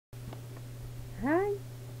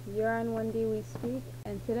You're on 1D We Speak,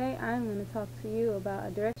 and today I'm going to talk to you about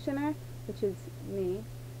a directioner, which is me,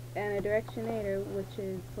 and a directionator, which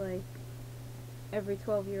is like every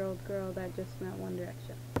 12-year-old girl that just met One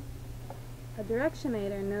Direction. A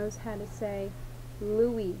directionator knows how to say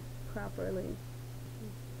Louis properly.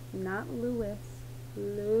 Not Louis.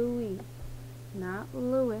 Louis. Not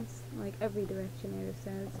Louis, like every directionator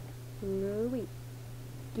says. Louis.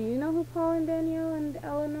 Do you know who Paul and Danielle and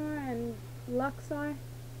Eleanor and Lux are?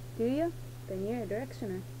 Do you? Then you're a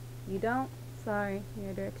directioner. You don't? Sorry,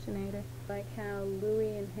 you're a directionator. Like how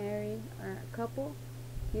Louis and Harry are a couple?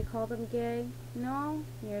 You call them gay? No?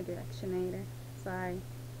 You're a directionator. Sorry.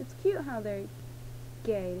 It's cute how they're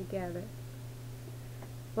gay together.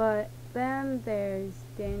 But then there's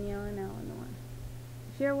Danielle and Eleanor.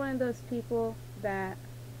 If you're one of those people that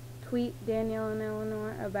tweet Danielle and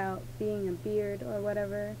Eleanor about being a beard or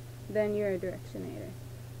whatever, then you're a directionator.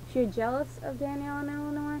 If you're jealous of Danielle and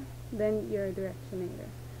Eleanor, then you're a directionator.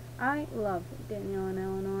 I love Danielle and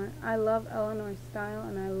Eleanor. I love Eleanor's style,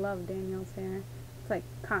 and I love Danielle's hair. It's like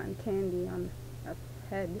cotton candy on a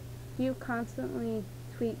head. If you constantly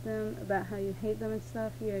tweet them about how you hate them and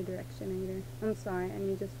stuff, you're a directionator. I'm sorry, and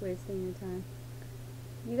you're just wasting your time.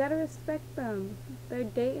 You gotta respect them. They're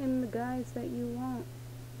dating the guys that you want.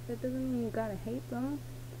 That doesn't mean you gotta hate them.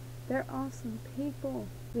 They're awesome people.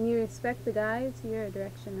 When you respect the guys, you're a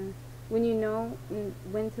directioner. When you know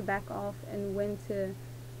when to back off and when to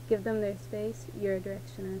give them their space, you're a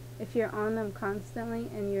directioner. If you're on them constantly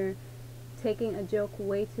and you're taking a joke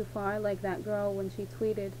way too far, like that girl when she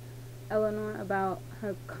tweeted Eleanor about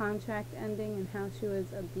her contract ending and how she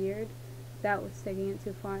was a beard, that was taking it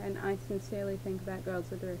too far, and I sincerely think that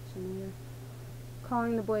girl's a directioner.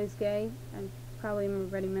 Calling the boys gay, I probably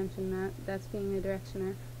already mentioned that, that's being a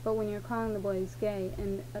directioner. But when you're calling the boys gay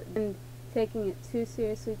and taking it too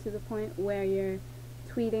seriously to the point where you're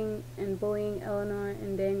tweeting and bullying Eleanor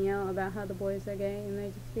and Danielle about how the boys are gay and they're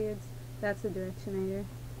just beards, that's a directionator.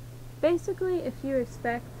 Basically, if you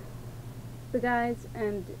respect the guys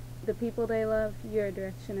and the people they love, you're a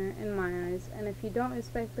directioner in my eyes. And if you don't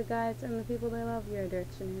respect the guys and the people they love, you're a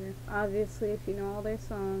directionator. Obviously, if you know all their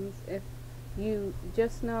songs, if you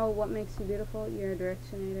just know what makes you beautiful, you're a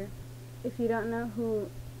directionator. If you don't know who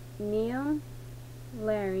Neum,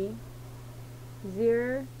 Larry,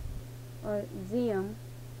 Zir, or Zium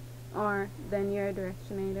are, then you're a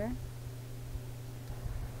directionator.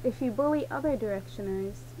 If you bully other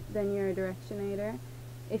directioners, then you're a directionator.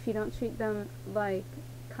 If you don't treat them like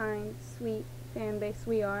kind, sweet fan base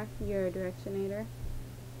we are, you're a directionator.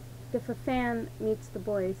 If a fan meets the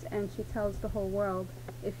boys and she tells the whole world,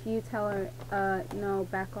 if you tell her, no,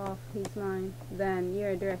 back off, he's mine, then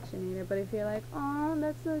you're a directionator. But if you're like, oh,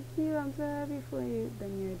 that's so cute, I'm so happy for you,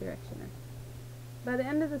 then you're a directioner. By the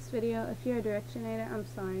end of this video, if you're a directionator, I'm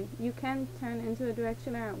sorry. You can turn into a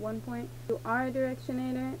directioner at one point. If you are a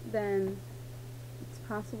directionator, then it's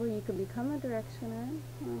possible you could become a directioner.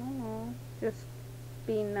 I don't know. Just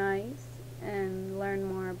be nice and learn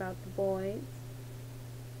more about the boys.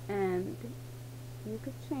 And you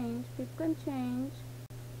could change. People can change.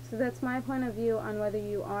 So that's my point of view on whether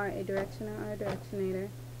you are a directioner or a directionator.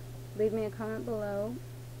 Leave me a comment below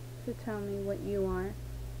to tell me what you are.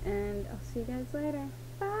 And I'll see you guys later.